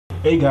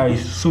Hey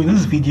guys, so in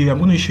this video I'm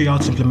going to show you how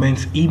to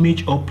implement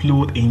image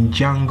upload in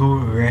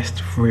Django Rest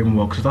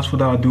Framework. So that's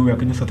what I'll do. We are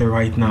getting started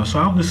right now. So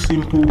I have this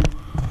simple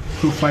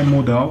profile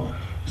model.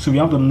 So we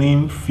have the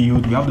name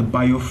field, we have the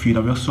bio field,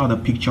 and we also have the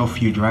picture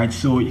field, right?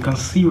 So you can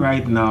see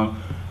right now,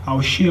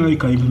 I'll show you how you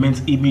can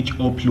implement image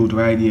upload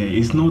right here.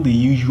 It's not the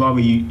usual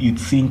way you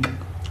think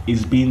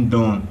it's being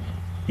done.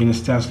 You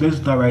understand? So let's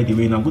do that right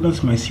away. Now go down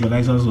to my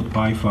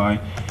serializers.py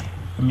file.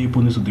 Let me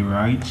open this to the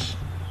right.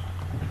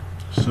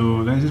 So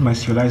let's use my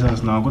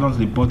serializers now. Go down to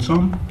the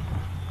bottom.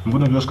 I'm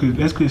gonna just create,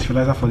 let's create a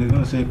serializer for this. I'm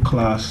gonna say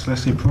class.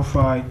 Let's say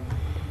profile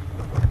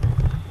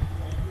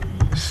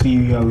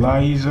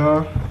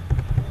serializer,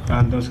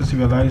 and also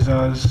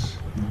serializers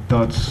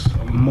dot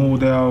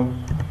model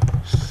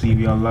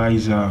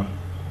serializer.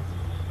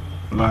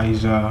 Are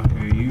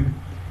you?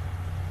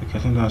 Okay, I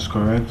think that's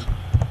correct.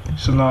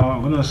 So now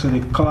I'm gonna say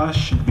the class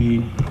should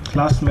be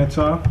class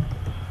meta.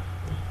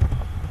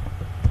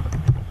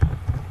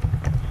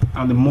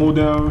 And the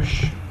model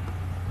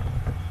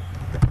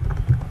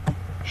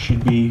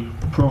should be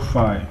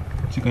profile.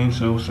 So I need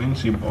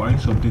to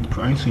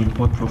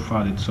import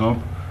profile at the top.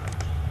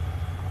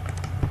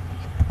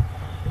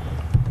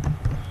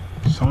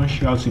 So I'm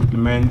sure how to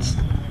implement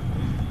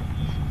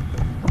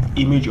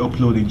image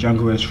upload in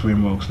Django Rest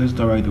Framework. So let's do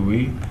that right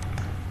away.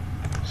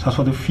 So as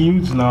for the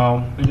fields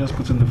now, let's just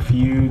put in the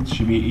fields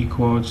should be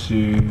equal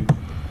to,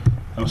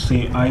 I'll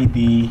say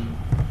ID,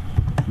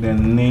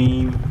 then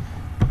name,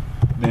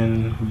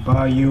 then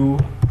bio,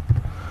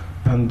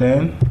 and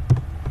then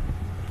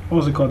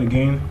what's it called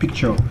again?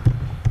 Picture.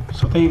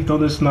 So after you've done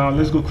this now,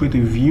 let's go create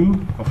a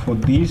view for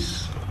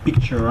this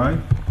picture, right?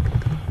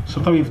 So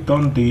after we've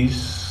done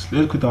this,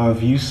 let's create our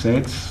view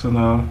set. So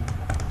now,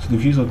 so the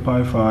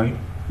views.py file.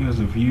 Here's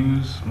the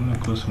views. I'm gonna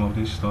close some of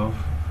this stuff.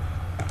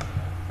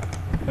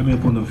 Let me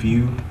open the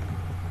view.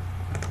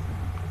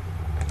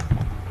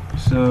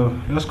 So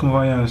let's come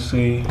over here and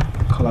say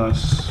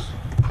class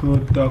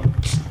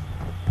product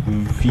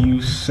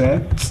view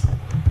set,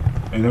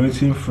 and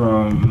everything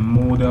from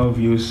model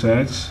view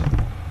sets.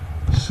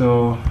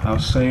 So I'll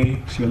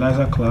say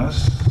serializer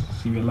class.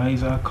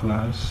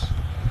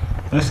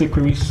 Let's say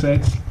query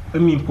set.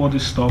 Let me import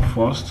this stuff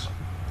first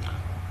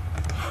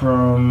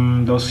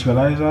from those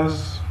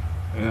serializers.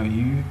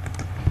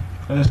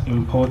 Let's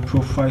import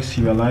profile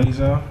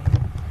serializer,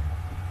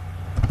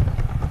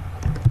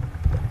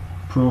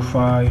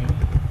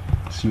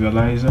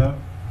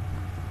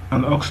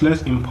 and also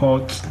let's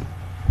import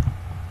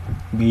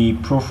the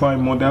profile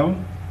model.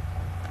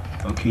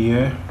 Okay,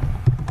 yeah.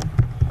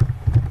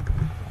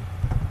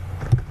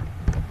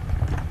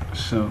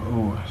 So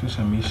since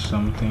I missed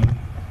something,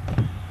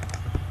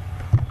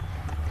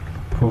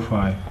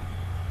 profile.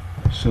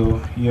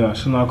 So yeah,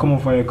 so now come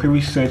over here.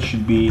 Query set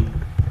should be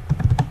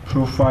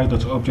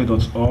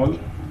profile.object.all,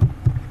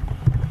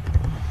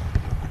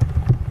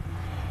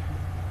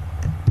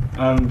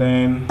 and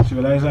then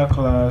serializer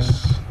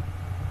class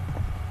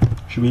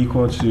should be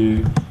equal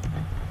to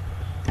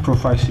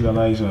profile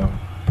serializer.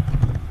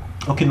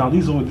 Okay, now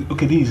this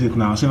is it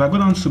now. So if I go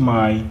down to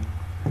my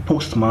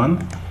Postman,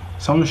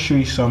 so I'm going to show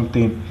you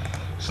something.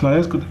 So now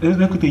let's go to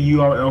the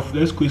URL.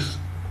 Let's go.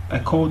 I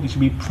called it to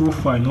be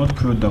profile, not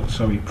product.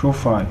 Sorry,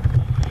 profile.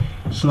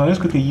 So now let's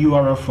go to the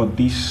URL for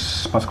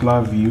this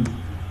particular view. So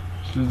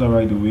let's do that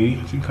right away.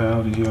 I think I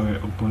have the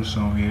URL open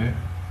somewhere.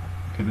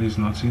 Okay, this is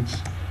not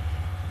it.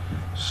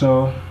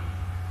 So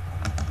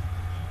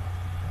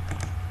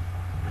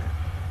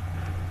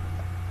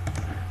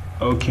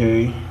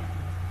okay.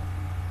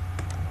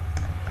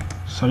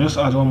 So just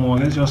add one more.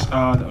 Let's just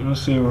add, I'm gonna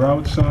say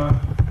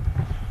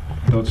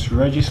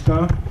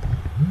router.register,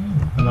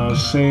 and I'll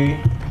say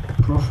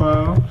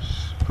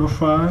profiles,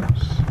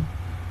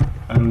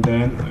 and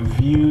then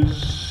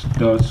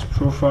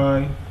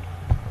views.profile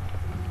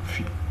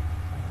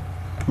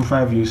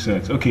view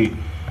set. Okay,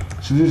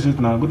 so this is it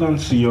now. Go down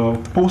to your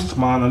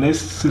Postman and let's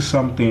see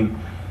something.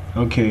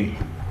 Okay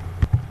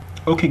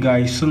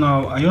guys, so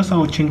now I just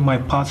have to change my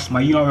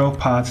URL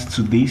path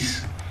to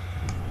this.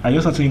 I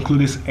just have to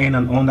include this n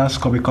and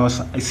underscore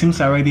because it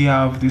seems I already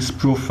have this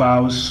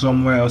profile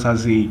somewhere else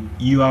as a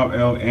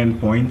URL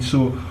endpoint.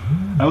 So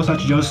I also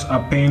have to just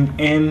append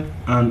n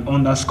and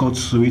underscore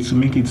to it to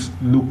make it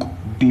look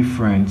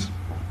different.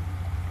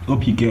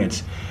 Hope you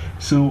get.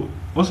 So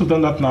once we've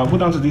done that now, go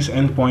down to this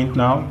endpoint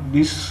now,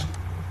 this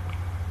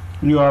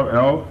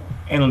URL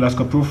n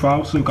underscore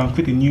profile, so you can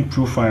create a new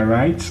profile,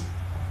 right?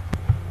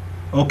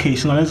 Okay,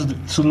 so now let's do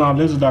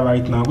that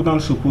right now. Go down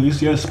to this.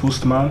 Here's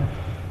Postman.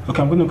 Okay,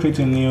 I'm going to create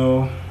a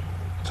new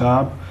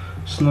tab.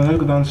 So now let's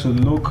go down to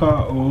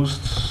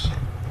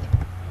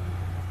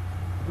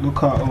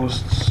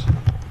localhosts,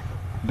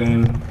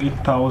 then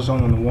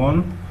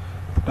 8001.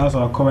 That's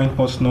our current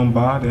port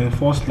number. Then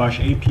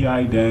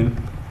 /API, then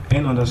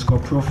n underscore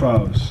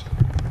profiles.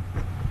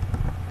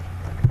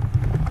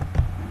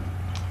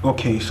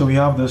 Okay, so we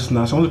have this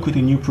now. So I want to create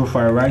a new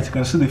profile, right? You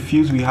can see the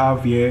fields we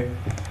have here.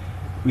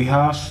 We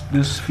have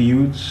these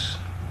fields,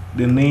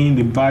 the name,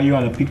 the bio,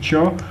 and the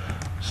picture.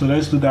 So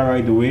let's do that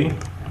right away.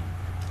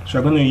 So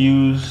I'm going to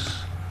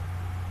use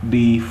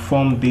the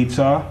form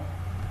data.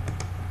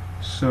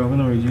 So I'm going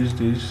to reduce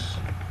this.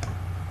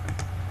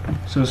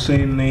 So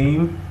say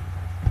name,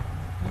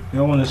 the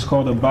other one is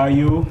called the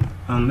bio,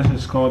 and this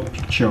is called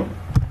picture.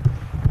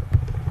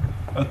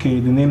 Okay,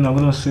 the name I'm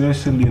going to say, let's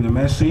say Lionel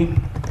Messi,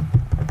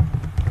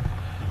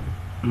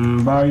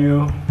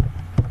 bio,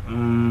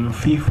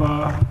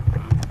 FIFA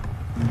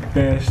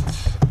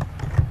best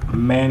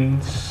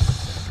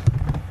men's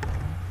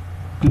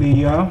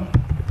player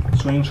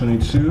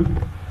 2022,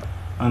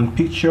 and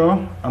picture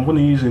I'm going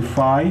to use a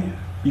file.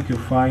 Pick a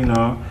file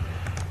now.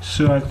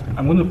 So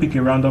I'm going to pick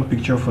a random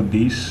picture for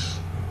this.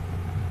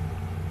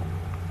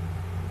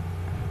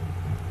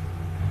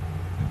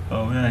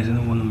 Oh, where is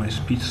anyone on my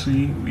speed?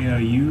 See, where are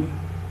you?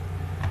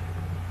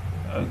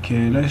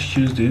 Okay, let's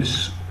choose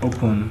this.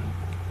 Open.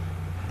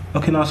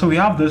 Okay, now so we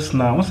have this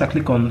now. Once I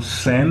click on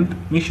send,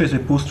 make sure it's a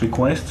post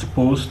request,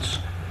 post,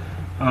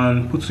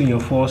 and put in your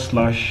 /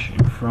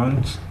 in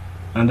front,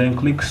 and then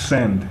click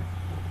send.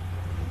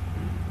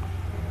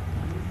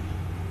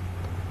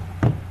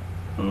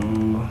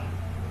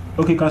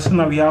 Okay, you can see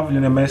now we have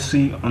Lionel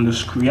Messi on the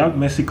screen. We have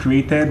Messi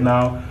created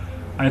now,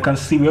 and you can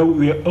see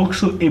we're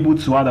also able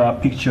to add our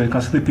picture. You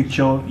can see the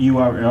picture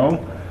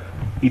URL.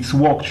 It's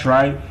worked,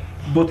 right?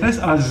 But let's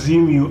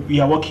assume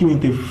you are working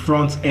with a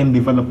front-end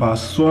developer,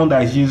 someone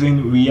that is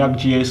using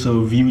React.js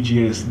or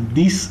Vue.js.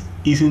 This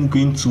isn't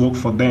going to work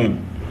for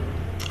them.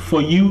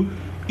 For you,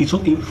 it's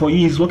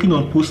working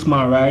on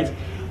Postman, right?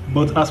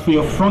 But as for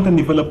your front-end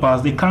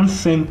developers, they can't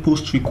send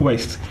post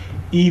requests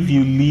if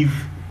you leave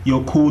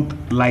your code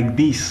like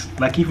this.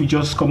 Like if you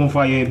just come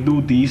over here,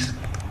 do this,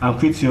 and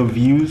create your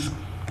views,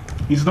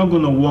 it's not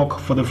going to work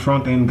for the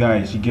front-end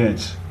guys, you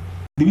get.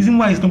 The reason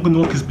why it's not going to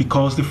work is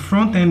because the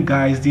front-end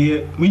guys,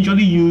 they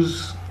majorly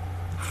use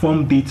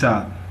form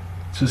data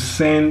to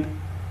send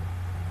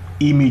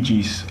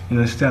images. You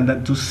understand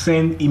that? To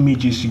send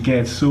images, you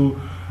get. So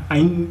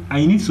I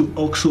need to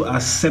also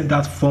accept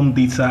that form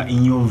data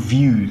in your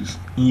views.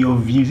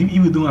 If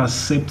you don't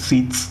accept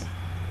it,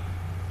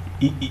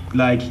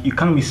 like you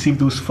can't receive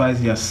those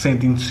files they are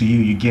sending to you,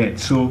 you get.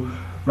 So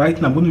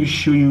right now I'm going to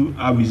show you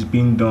how it's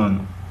being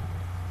done.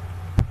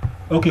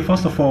 Okay,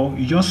 first of all,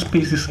 you just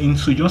paste this in.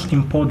 So just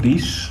import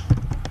this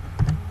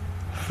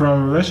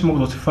from REST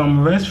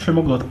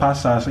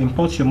framework.parsers.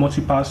 Import your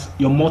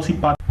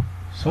multipath.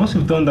 So once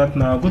you've done that,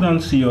 now go down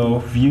to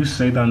your view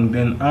set and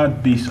then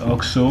add this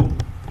also.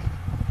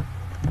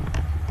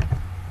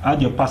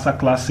 Add your parser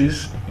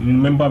classes.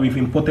 Remember, we've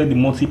imported the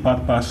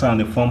multipath parser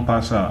and the form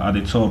parser at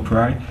the top,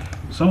 right?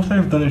 So after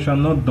you've done it, you're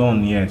not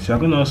done yet. So you're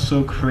going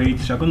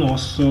to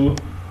also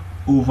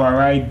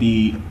override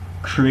the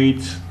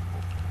create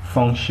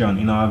function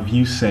in our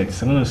view set.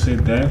 So I'm going to say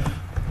def,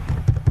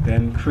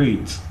 then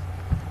create.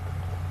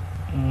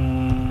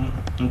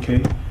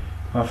 Okay,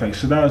 perfect.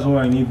 So that is all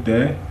I need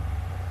there.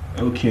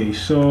 Okay,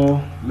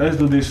 so let's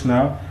do this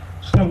now.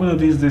 So I'm going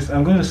to do this.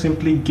 I'm going to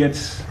simply get.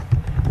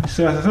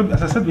 So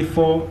as I said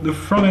before, the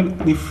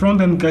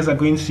front end guys are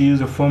going to use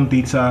the form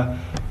data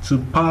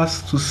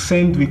to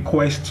send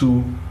requests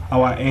to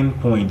our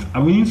endpoint,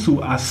 and we need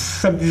to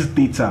accept this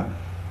data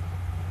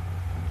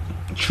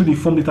through the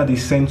form data they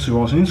send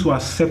to us. We need to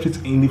accept it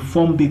in the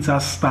form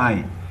data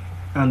style,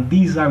 and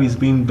this is how it's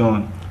being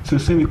done. So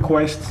say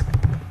request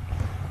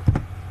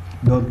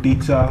dot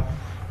data,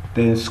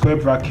 then square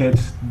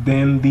brackets,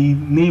 then the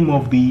name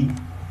of the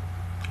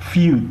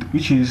field,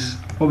 which is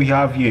what we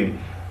have here.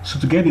 So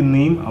to get the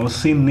name, I'll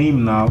say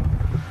name now,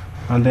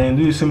 and then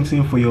do the same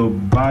thing for your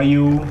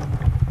bio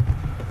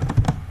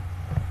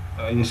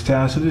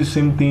instance. So do the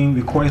same thing,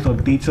 request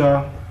of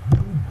data,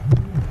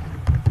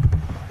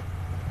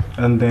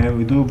 and then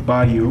we do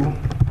bio.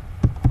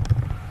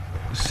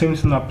 The same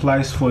thing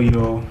applies for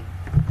your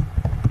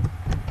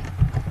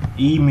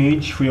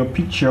image, for your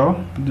picture,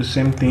 do the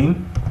same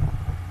thing.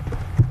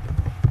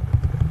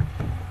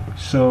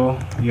 So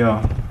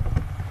yeah.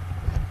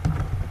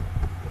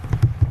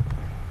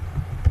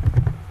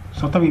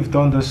 So after we've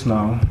done this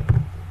now,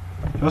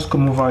 just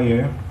come over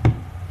here.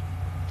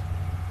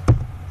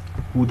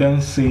 We'll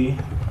then say,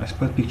 I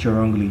spelled picture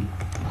wrongly.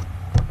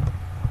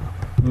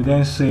 We'll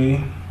then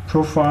say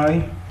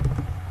profile.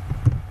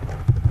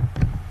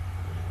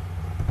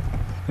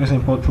 Let's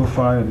import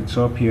profile at the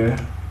top here.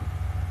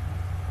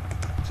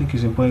 I think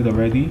it's imported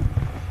already.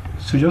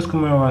 So just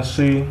come over and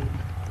say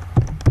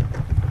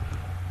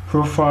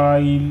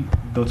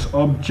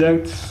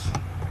profile.objects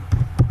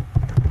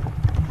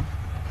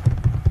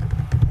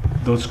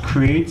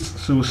 .create.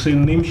 So we'll say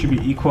name should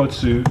be equal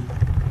to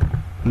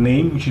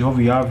name, which is what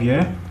we have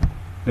here.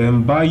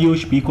 Then bio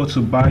should be equal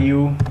to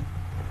bio.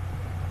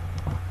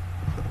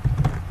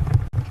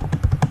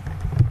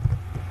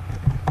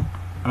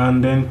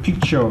 And then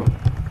picture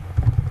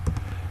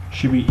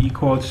should be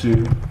equal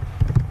to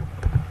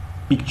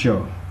picture.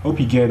 Hope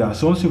you get that.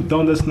 So once you've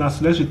done this now,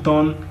 so let's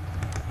return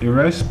a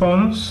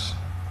response.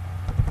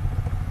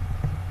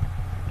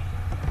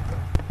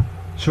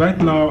 So right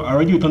now, I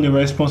already returned the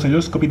response. I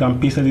just copied and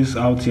pasted this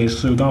out here,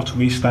 so you don't have to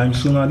waste time.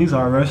 So now these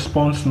are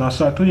response now.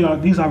 So I told you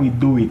this is how we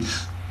do it.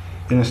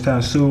 You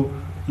understand? So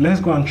let's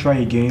go and try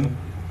again.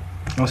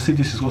 I'll see if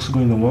this is also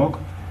going to work.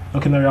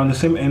 Okay, now we're on the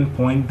same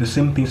endpoint, the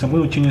same thing. So I'm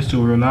going to change this to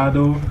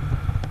Ronaldo.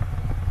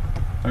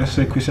 Let's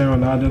say Cristiano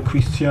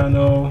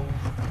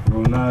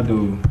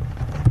Ronaldo.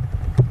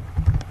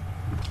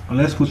 And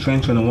let's put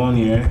 2021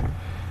 here.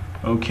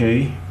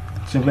 Okay,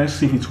 so let's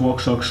see if it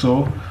works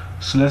also.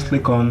 So let's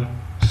click on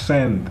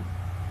send.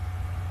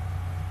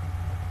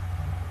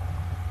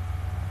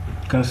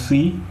 You can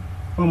see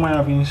what am I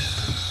having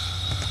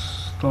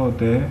stored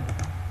there.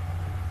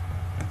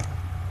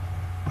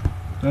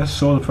 Let's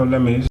solve the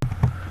problem is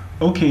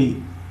okay.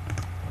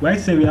 Right,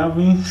 say we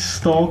haven't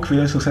store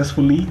created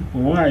successfully.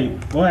 What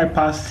I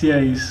passed here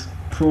is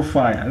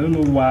profile. I don't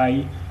know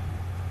why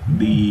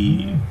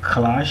the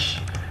clash,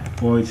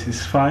 but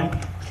it's fine.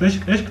 So let's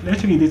check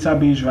the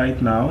database right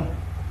now.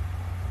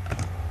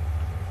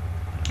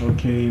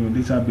 Okay,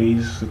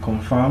 database to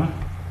confirm.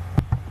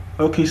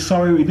 Okay,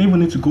 sorry, we don't even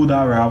need to go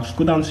that route.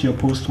 Go down to your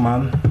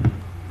Postman.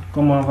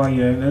 Come over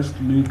here. Let's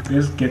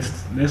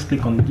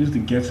click on use the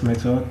get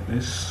method.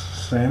 Let's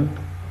send.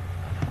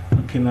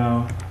 Okay,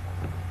 now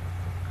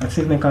I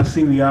think you can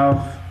see we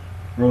have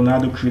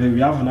Ronaldo created. We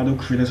have Ronaldo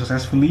created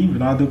successfully.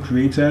 Ronaldo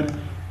created.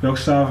 We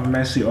also have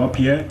Messi up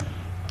here.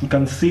 You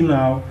can see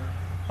now.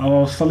 I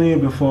was telling you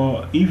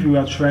before, if you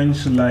are trying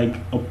to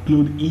like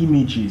upload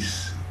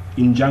images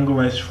in Django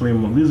Rest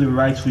Framework, this is the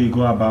right way to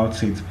go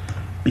about it.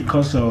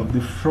 Because of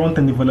the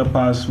front-end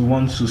developers who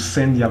want to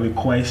send their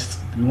requests,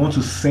 we want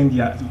to send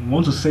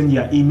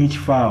their image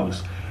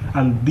files,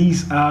 and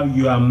these are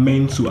you are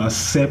meant to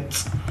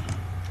accept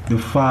the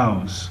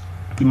files.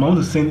 You want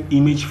to send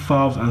image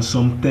files and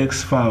some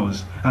text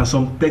files and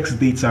some text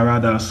data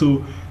rather.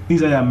 So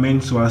these are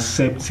meant to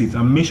accept it,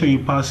 and make sure you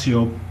pass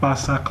your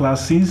parser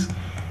classes.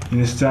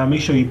 Instead,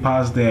 make sure you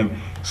pass them.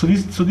 So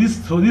this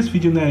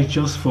video now is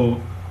just for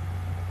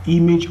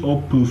image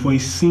upload for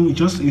it's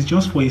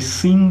just for a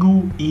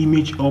single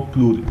image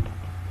upload.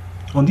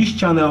 On this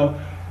channel,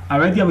 I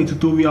already have a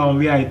tutorial on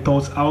where I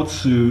taught how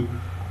to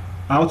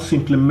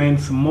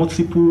implement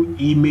multiple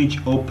image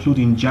upload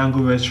in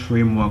Django Rest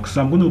Framework.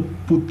 So I'm going to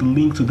put the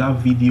link to that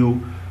video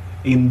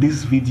in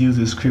this video's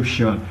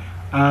description.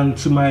 And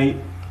to my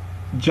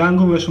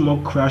Django Rest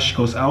Framework crash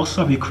course, I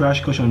also have a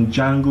crash course on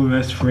Django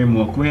Rest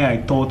Framework where I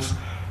taught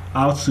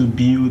how to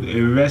build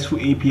a RESTful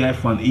API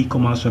for an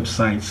e-commerce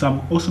website. So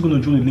I'm also going to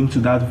join the link to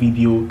that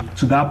video,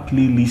 to that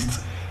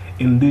playlist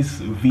in this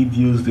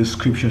video's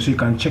description, so you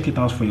can check it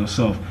out for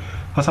yourself.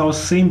 As I was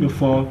saying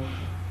before,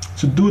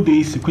 to do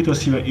this, you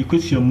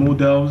create your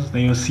models,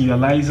 then your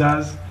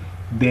serializers,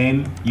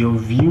 then your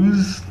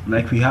views,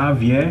 like we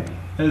have here.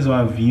 Here's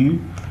our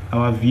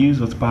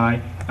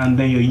views.py, and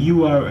then your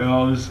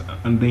URLs,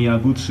 and then you're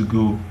good to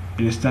go.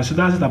 You understand? So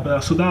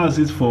that's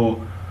it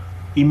for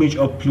image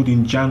upload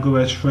in Django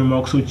Rest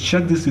Framework. So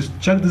check this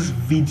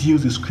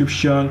video's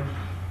description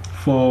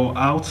for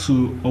how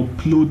to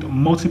upload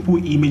multiple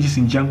images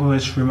in Django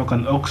Rest Framework,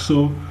 and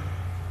also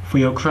for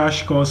your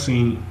crash course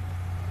in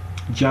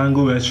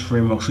Django Rest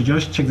Framework. So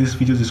just check this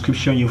video's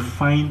description, you'll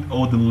find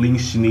all the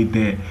links you need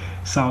there.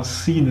 So I'll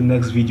see you in the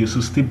next video. So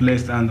stay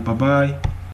blessed and bye bye.